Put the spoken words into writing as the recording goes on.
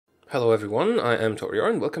Hello everyone, I am Taureor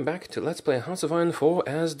and welcome back to Let's Play Hearts of Iron 4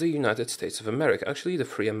 as the United States of America, actually the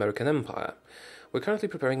Free American Empire. We're currently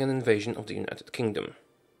preparing an invasion of the United Kingdom.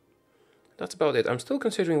 That's about it. I'm still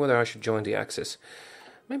considering whether I should join the Axis.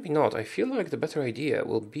 Maybe not. I feel like the better idea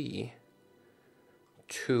will be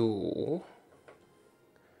to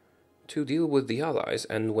deal with the Allies,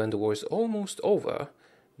 and when the war is almost over,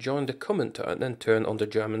 join the Comintern and turn on the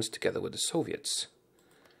Germans together with the Soviets.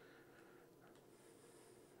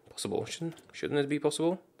 Possible, shouldn't it be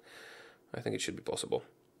possible? I think it should be possible.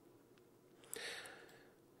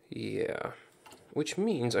 Yeah. Which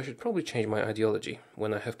means I should probably change my ideology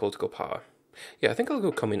when I have political power. Yeah, I think I'll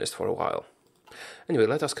go communist for a while. Anyway,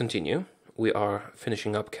 let us continue. We are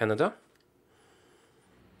finishing up Canada.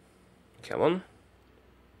 Come on.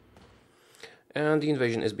 And the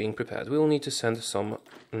invasion is being prepared. We'll need to send some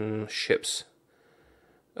ships.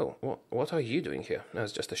 Oh, what are you doing here?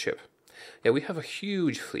 That's just a ship. Yeah, we have a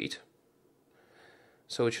huge fleet,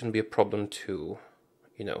 so it shouldn't be a problem to,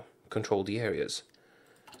 control the areas.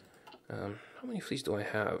 How many fleets do I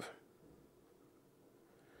have?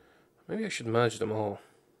 Maybe I should merge them all.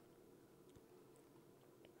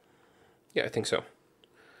 Yeah, I think so.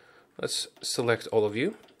 Let's select all of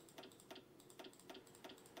you.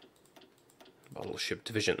 Battleship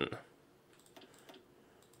division.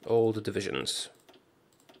 All the divisions.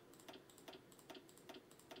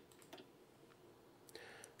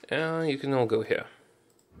 You can all go here.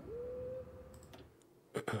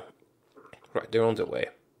 Right, they're on their way.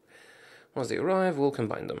 Once they arrive, we'll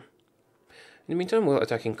combine them. In the meantime, we're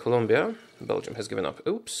attacking Colombia. Belgium has given up.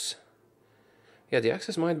 Oops. Yeah, the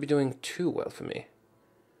Axis might be doing too well for me.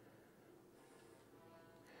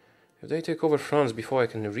 If they take over France before I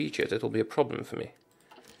can reach it, it'll be a problem for me.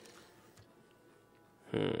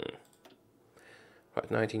 Right,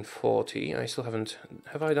 1940. I still haven't...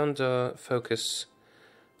 Have I done the focus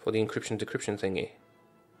for the encryption-decryption thingy?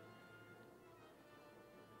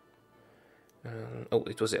 Oh,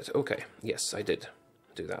 it was it. Okay, yes, I did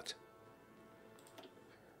do that.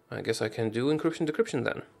 I guess I can do encryption-decryption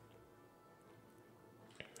then.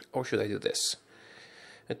 Or should I do this?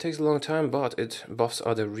 It takes a long time, but it buffs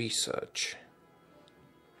other research.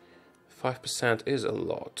 5% is a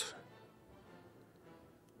lot.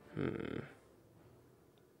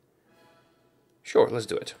 Sure, let's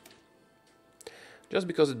do it. Just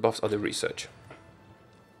because it buffs other research.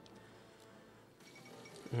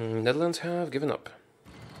 Netherlands have given up.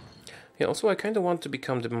 Yeah, also I kind of want to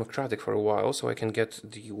become democratic for a while, so I can get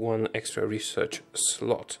the one extra research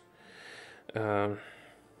slot. That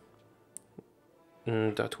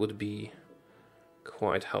would be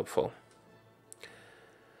quite helpful.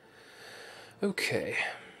 Okay.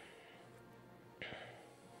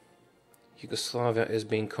 Yugoslavia is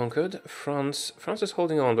being conquered. France is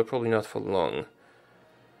holding on, but probably not for long.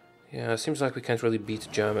 Yeah, seems like we can't really beat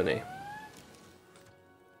Germany.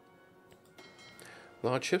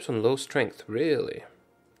 Large ships on low strength, really?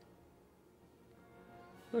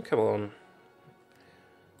 Oh, come on.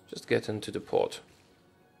 Just get into the port.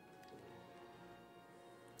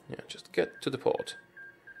 Yeah, just get to the port.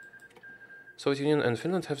 Soviet Union and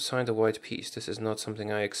Finland have signed a white peace. This is not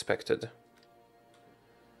something I expected.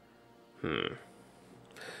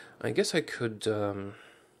 I guess I could...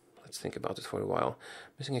 let's think about it for a while.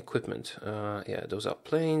 Missing equipment. Yeah, those are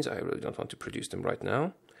planes. I really don't want to produce them right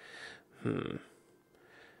now.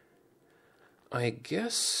 I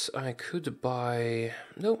guess I could buy...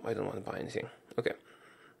 No, I don't want to buy anything. Okay.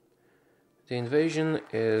 The invasion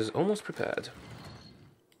is almost prepared.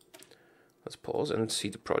 Let's pause and see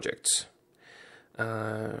the projects.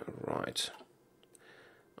 Right.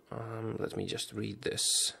 Let me just read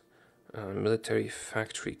this. Military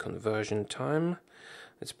factory conversion time.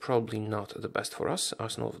 It's probably not the best for us.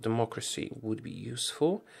 Arsenal of democracy would be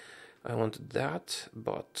useful. I want that,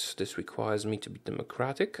 but this requires me to be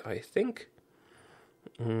democratic, I think.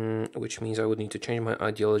 Which means I would need to change my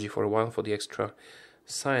ideology for a while for the extra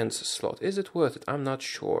science slot. Is it worth it? I'm not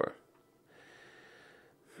sure.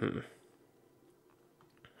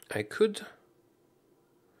 I could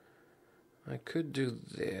do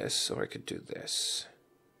this, or I could do this.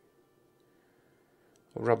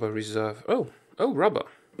 Rubber reserve. Oh, rubber.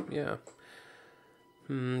 Yeah.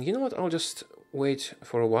 You know what? I'll just wait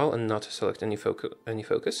for a while and not select any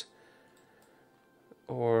focus.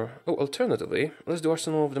 Or, alternatively, let's do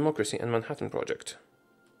Arsenal of Democracy and Manhattan Project.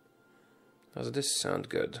 Does this sound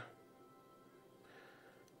good?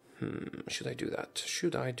 Should I do that?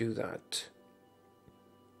 Should I do that?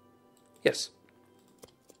 Yes.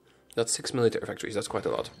 That's 6 military factories, that's quite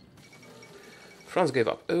a lot. France gave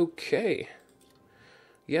up. Okay.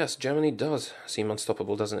 Yes, Germany does seem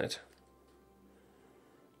unstoppable, doesn't it?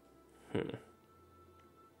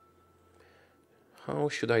 How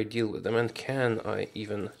should I deal with them, and can I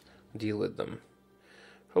even deal with them?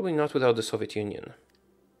 Probably not without the Soviet Union.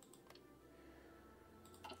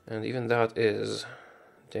 And even that is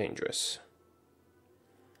dangerous.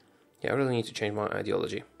 Yeah, I really need to change my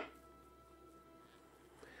ideology.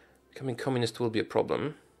 Becoming communist will be a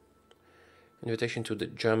problem. Invitation to the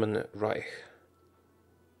German Reich.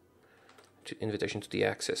 Invitation to the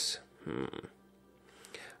Axis.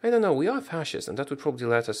 I don't know, we are fascists, and that would probably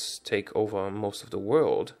let us take over most of the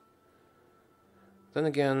world. Then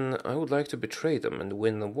again, I would like to betray them and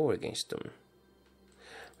win the war against them.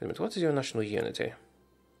 Wait a minute, what is your national unity?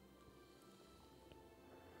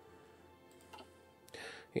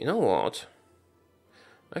 You know what?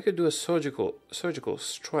 I could do a surgical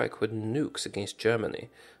strike with nukes against Germany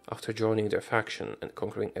after joining their faction and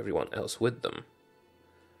conquering everyone else with them.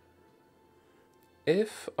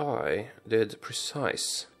 If I did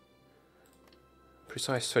precise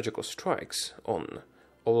surgical strikes on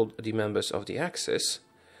all the members of the Axis,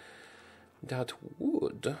 that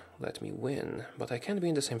would let me win, but I can't be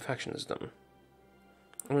in the same faction as them.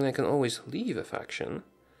 I mean, I can always leave a faction.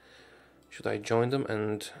 Should I join them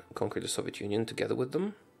and conquer the Soviet Union together with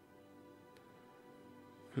them?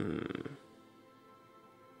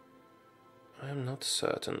 I am not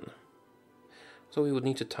certain. So we would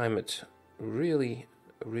need to time it really,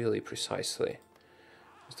 really precisely.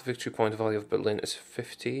 The victory point value of Berlin is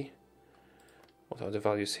 50. What are the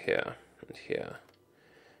values here and here?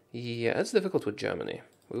 Yeah, it's difficult with Germany.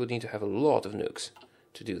 We would need to have a lot of nukes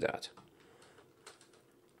to do that.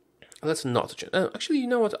 Let's not... actually, you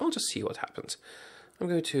know what? I'll just see what happens. I'm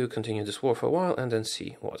going to continue this war for a while and then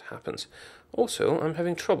see what happens. Also, I'm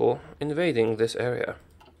having trouble invading this area.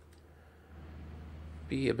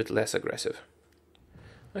 Be a bit less aggressive.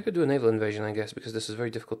 I could do a naval invasion, I guess, because this is very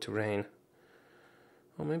difficult terrain.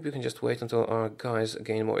 Or maybe we can just wait until our guys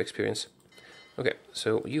gain more experience. Okay,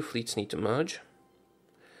 so you fleets need to merge.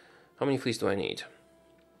 How many fleets do I need?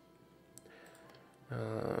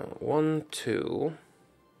 1, 2,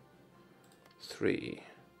 3,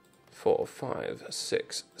 4, 5,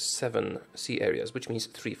 6, 7 sea areas, which means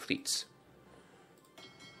 3 fleets.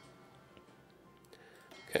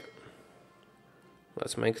 Okay,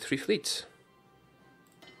 let's make 3 fleets.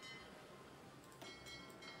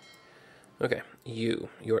 Okay,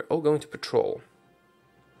 you're all going to patrol.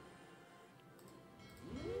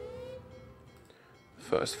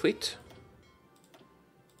 First fleet.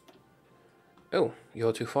 Oh,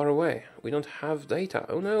 you're too far away. We don't have data.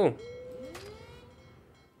 Oh no.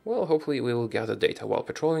 Well, hopefully we will gather data while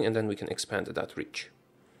patrolling and then we can expand that reach.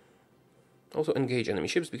 Also engage enemy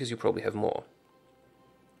ships because you probably have more.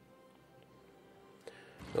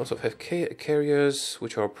 We also have carriers,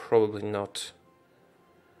 which are probably not...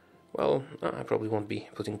 Well, I probably won't be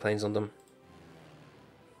putting planes on them.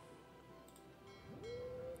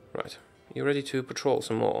 Right, you ready to patrol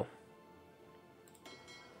some more?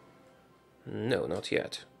 No, not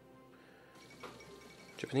yet.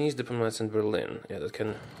 Japanese diplomats in Berlin. Yeah, that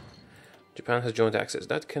can... Japan has joint access.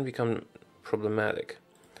 That can become problematic.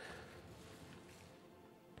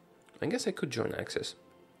 I guess I could join Axis.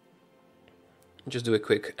 Just do a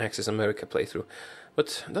quick Axis America playthrough.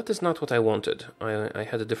 But that is not what I wanted. I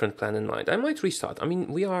had a different plan in mind. I might restart. I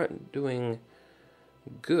mean, we are doing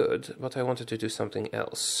good, but I wanted to do something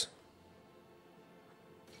else.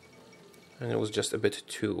 And it was just a bit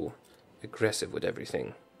too aggressive with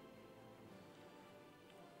everything.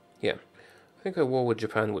 Yeah, I think a war with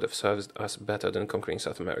Japan would have served us better than conquering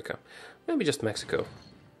South America. Maybe just Mexico.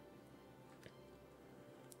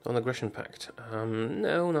 Non-aggression pact.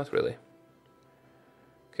 No, not really.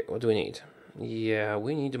 Okay, what do we need? Yeah,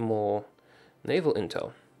 we need more naval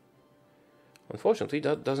intel. Unfortunately,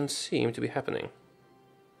 that doesn't seem to be happening.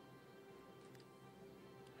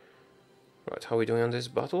 Right, how are we doing on these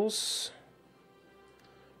battles?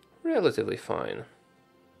 Relatively fine.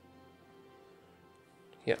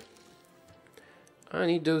 Yeah. I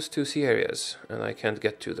need those 2 sea areas, and I can't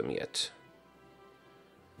get to them yet.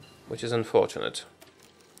 Which is unfortunate.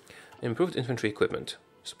 Improved infantry equipment.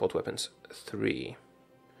 Support weapons 3.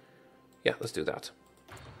 Yeah, let's do that.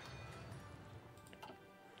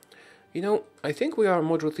 You know, I think we are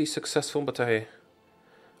moderately successful, but I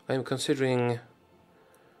am considering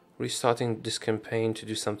restarting this campaign to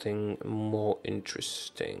do something more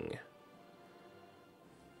interesting.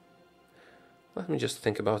 Let me just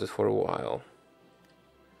think about it for a while.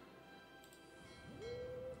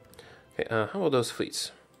 Okay, how about those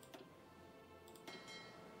fleets?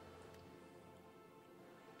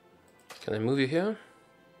 Can I move you here?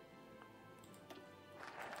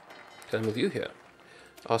 Can I move you here?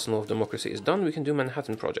 Arsenal of Democracy is done. We can do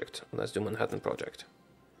Manhattan Project. Let's do Manhattan Project.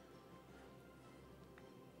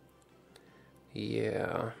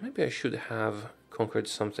 Yeah, maybe I should have conquered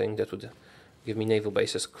something that would give me naval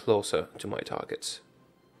bases closer to my targets.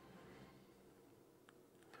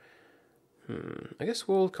 I guess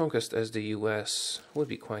world conquest as the US would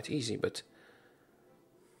be quite easy, but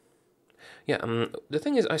yeah, the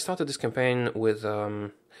thing is, I started this campaign with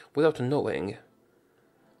without knowing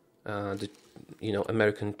the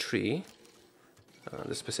American tree,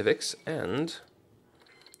 the specifics, and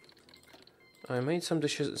I made some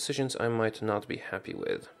decisions I might not be happy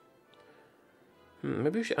with.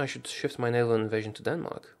 Maybe I should shift my naval invasion to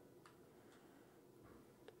Denmark.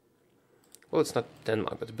 Well, it's not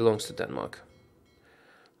Denmark, but it belongs to Denmark.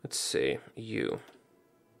 Let's see, you.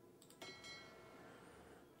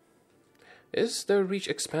 Is their reach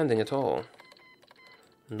expanding at all?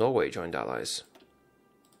 Norway joined allies.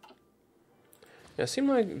 Yeah, seems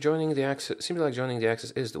like joining the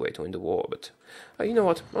Axis is the way to win the war, but you know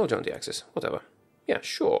what? I'll join the Axis. Whatever. Yeah,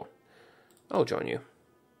 sure. I'll join you.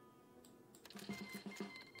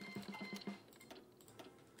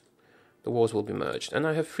 The wars will be merged, and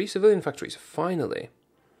I have 3 civilian factories, finally.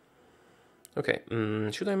 Okay,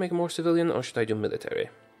 should I make more civilian, or should I do military?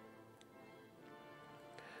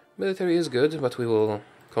 Military is good, but we will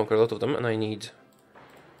conquer a lot of them, and I need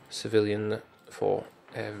civilian for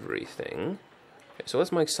everything. Okay, so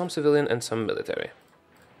let's make some civilian and some military.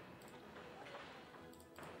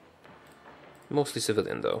 Mostly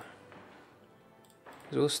civilian, though.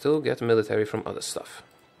 We'll still get military from other stuff.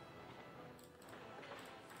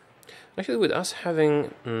 Actually, with us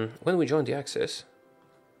having, when we joined the Axis,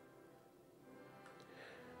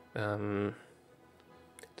 did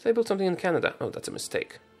I build something in Canada? Oh, that's a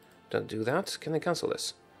mistake. Don't do that. Can I cancel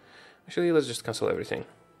this? Actually, let's just cancel everything.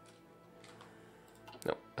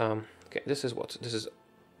 No. Okay, this is what? This is...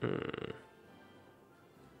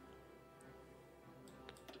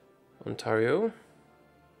 Ontario.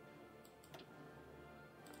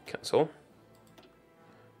 Cancel.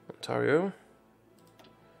 Ontario.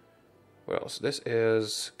 Where else? This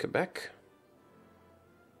is Quebec.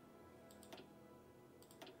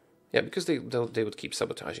 Yeah, because they would keep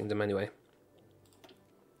sabotaging them anyway.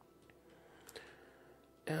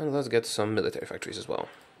 And let's get some military factories as well.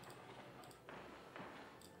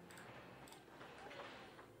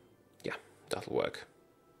 Yeah, that'll work.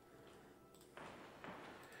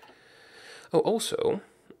 Oh, also,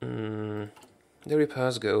 the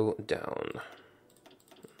repairs go down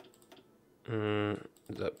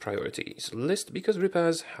the priorities list because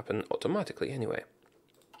repairs happen automatically anyway.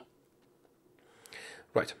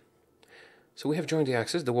 Right. So we have joined the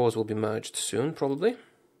Axis. The wars will be merged soon, probably.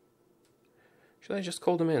 Should I just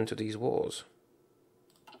call them in to these wars?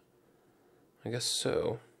 I guess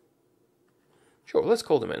so. Sure, let's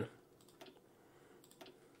call them in.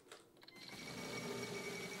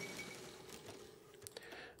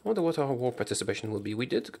 I wonder what our war participation will be. We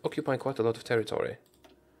did occupy quite a lot of territory.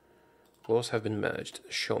 Wars have been merged.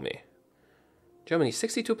 Show me. Germany,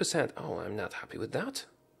 62%. Oh, I'm not happy with that.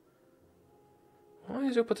 Why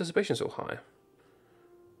is your participation so high?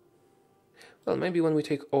 Well, maybe when we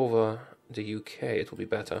take over the UK it will be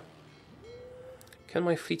better. Can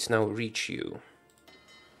my fleets now reach you?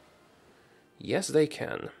 Yes, they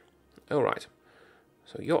can. Alright.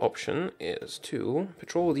 So your option is to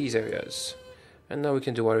patrol these areas. And now we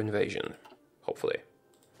can do our invasion. Hopefully.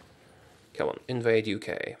 Come on, invade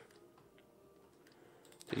UK.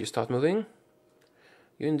 Did you start moving?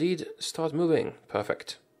 You indeed start moving.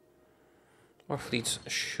 Perfect. Our fleets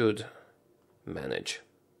should manage.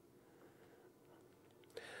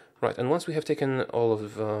 Right, and once we have taken all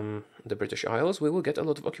of the British Isles, we will get a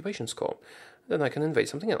lot of occupation score. Then I can invade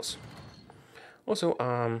something else. Also,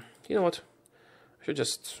 you know what? I should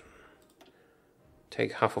just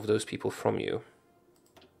take half of those people from you.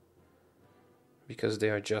 Because they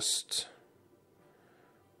are just...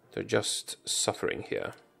 they're just suffering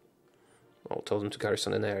here. I'll tell them to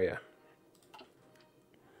garrison an area.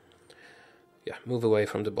 Yeah, move away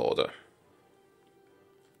from the border.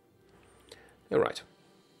 Alright.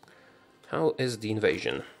 How is the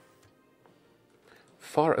invasion?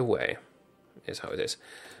 Far away is how it is.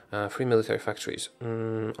 3 military factories.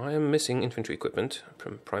 I am missing infantry equipment,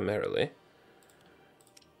 primarily.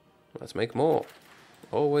 Let's make more.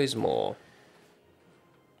 Always more.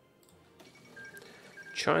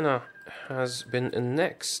 China has been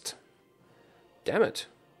annexed. Damn it.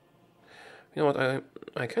 You know what,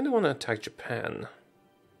 I kind of want to attack Japan.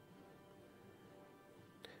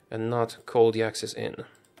 And not call the Axis in.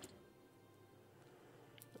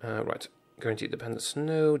 Right. Guaranteed independence,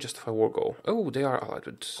 no. Justify war goal. Oh, they are allied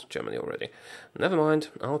with Germany already. Never mind,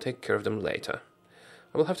 I'll take care of them later.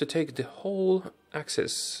 I will have to take the whole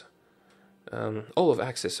Axis, all of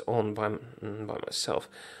Axis on by myself,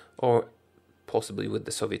 or possibly with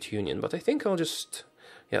the Soviet Union, but I think I'll just,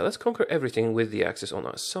 yeah, let's conquer everything with the Axis on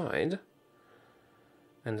our side,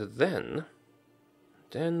 and then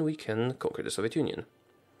we can conquer the Soviet Union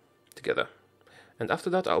together. And after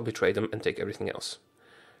that I'll betray them and take everything else.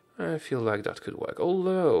 I feel like that could work,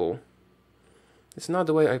 although it's not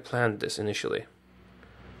the way I planned this initially.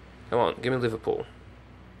 Come on, give me Liverpool.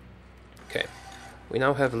 Okay, we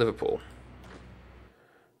now have Liverpool.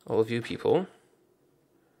 All of you people,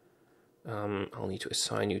 I'll need to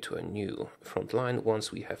assign you to a new front line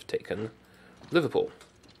once we have taken Liverpool.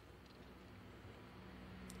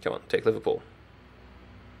 Come on, take Liverpool.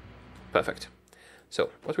 Perfect. So,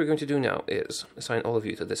 what we're going to do now is assign all of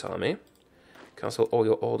you to this army, cancel all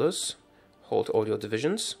your orders, halt all your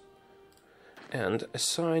divisions, and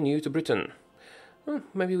assign you to Britain. Well,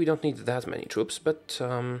 maybe we don't need that many troops, but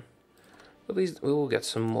at least we will get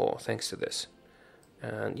some more thanks to this.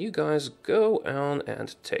 And you guys go on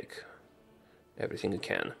and take everything you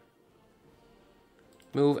can.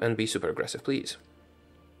 Move and be super aggressive, please.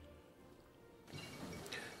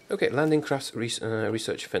 Okay, landing crafts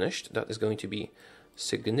research finished. That is going to be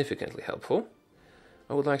significantly helpful.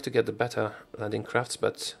 I would like to get the better landing crafts,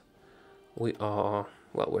 but we are,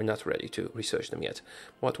 well, we're not ready to research them yet.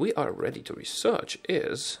 What we are ready to research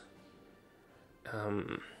is,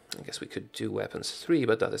 I guess we could do weapons 3,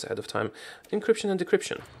 but that is ahead of time. Encryption and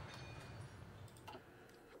decryption.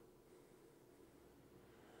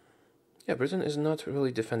 Yeah, Britain is not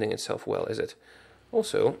really defending itself well, is it?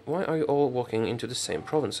 Also, why are you all walking into the same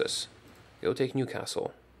provinces? Go take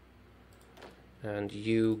Newcastle. And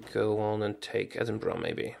you go on and take Edinburgh,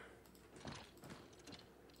 maybe.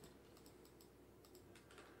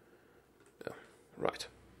 Oh, right.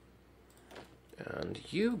 And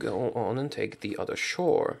you go on and take the other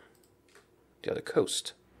shore, the other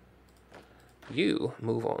coast. You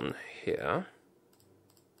move on here.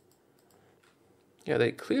 Yeah,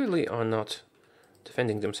 they clearly are not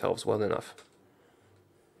defending themselves well enough.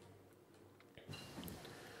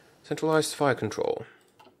 Centralized fire control.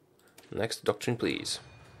 Next doctrine, please.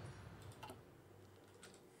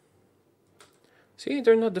 See,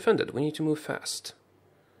 they're not defended. We need to move fast.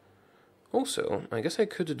 Also, I guess I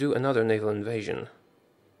could do another naval invasion.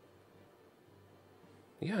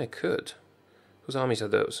 Yeah, I could. Whose armies are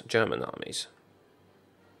those? German armies.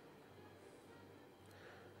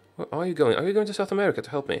 Where are you going? Are you going to South America to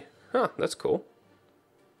help me? Huh, that's cool.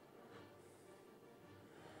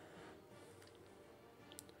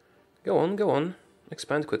 Go on, go on.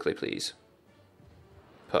 Expand quickly, please.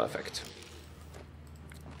 Perfect.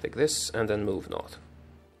 Take this and then move north.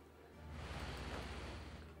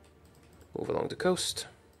 Move along the coast.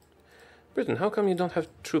 Britain, how come you don't have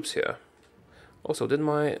troops here? Also, did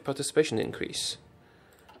my participation increase?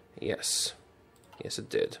 Yes. Yes, it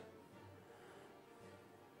did.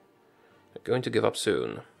 They're going to give up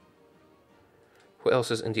soon. Who else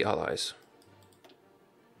is in the Allies?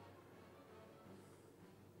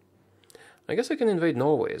 I guess I can invade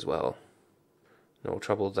Norway as well. No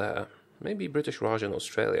trouble there. Maybe British Raj in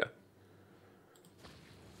Australia.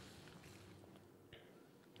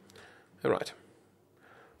 Alright.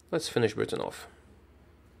 Let's finish Britain off.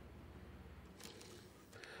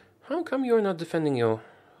 How come you're not defending your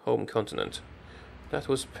home continent? That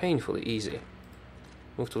was painfully easy.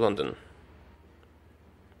 Move to London.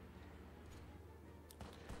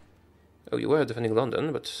 Oh, you were defending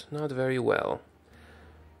London, but not very well.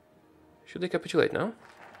 Should they capitulate now?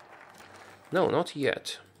 No, not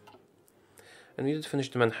yet. I needed to finish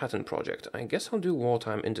the Manhattan project. I guess I'll do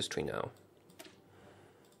wartime industry now.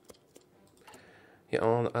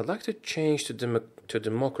 Yeah, I'd like to change to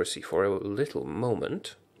democracy for a little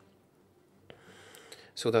moment,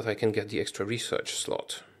 so that I can get the extra research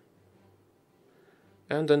slot.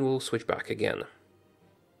 And then we'll switch back again.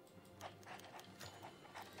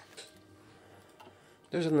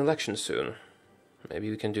 There's an election soon.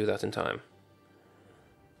 Maybe we can do that in time.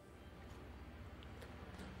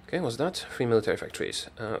 Okay, what's that? 3 military factories.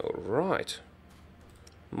 Right.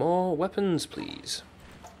 More weapons, please.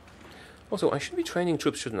 Also, I should be training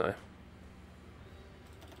troops, shouldn't I?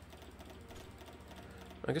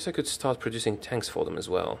 I guess I could start producing tanks for them as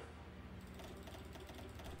well.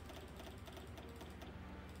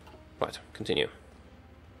 Right, continue.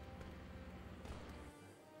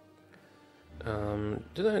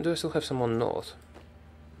 Do I still have someone north?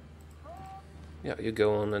 Yeah, you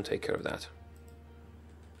go on and take care of that.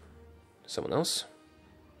 Someone else?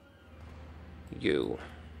 You.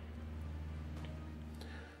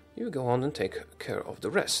 You go on and take care of the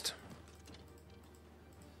rest.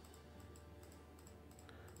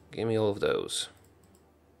 Give me all of those.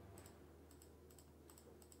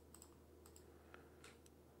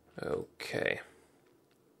 Okay.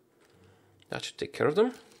 That should take care of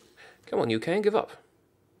them. Come on, you can't give up.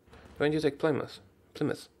 Why don't you take Plymouth?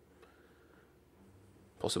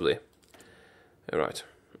 Possibly. Alright.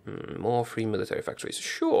 More free military factories.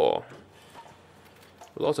 Sure.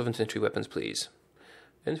 A lot of infantry weapons, please.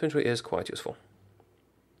 Infantry is quite useful.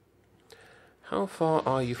 How far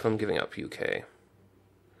are you from giving up, UK?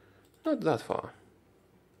 Not that far.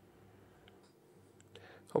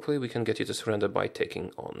 Hopefully we can get you to surrender by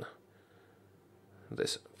taking on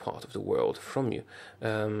this part of the world from you.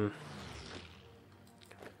 Oh,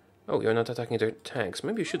 you're not attacking their tanks.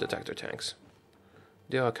 Maybe you should attack their tanks.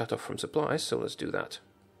 They are cut off from supplies, so let's do that.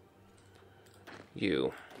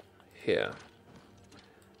 You here.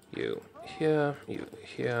 You here, you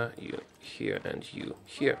here, you here, and you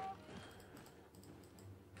here.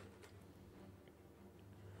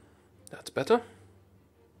 That's better.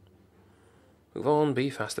 Move on, be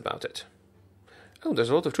fast about it. Oh, there's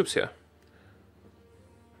a lot of troops here.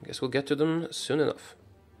 I guess we'll get to them soon enough.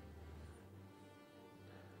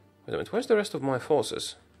 Wait a minute, where's the rest of my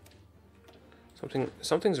forces?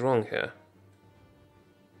 Something's wrong here.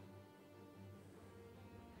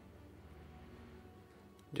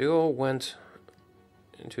 They all went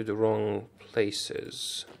into the wrong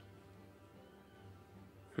places.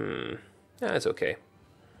 Yeah, it's okay.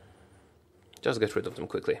 Just get rid of them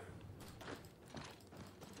quickly.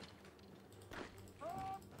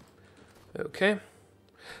 Okay.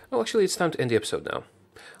 Oh, actually, it's time to end the episode now.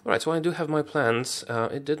 Alright, so I do have my plans.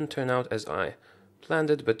 It didn't turn out as I planned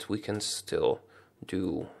it, but we can still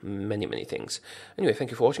do many things. Anyway, thank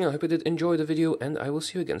you for watching. I hope you did enjoy the video, and I will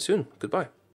see you again soon. Goodbye.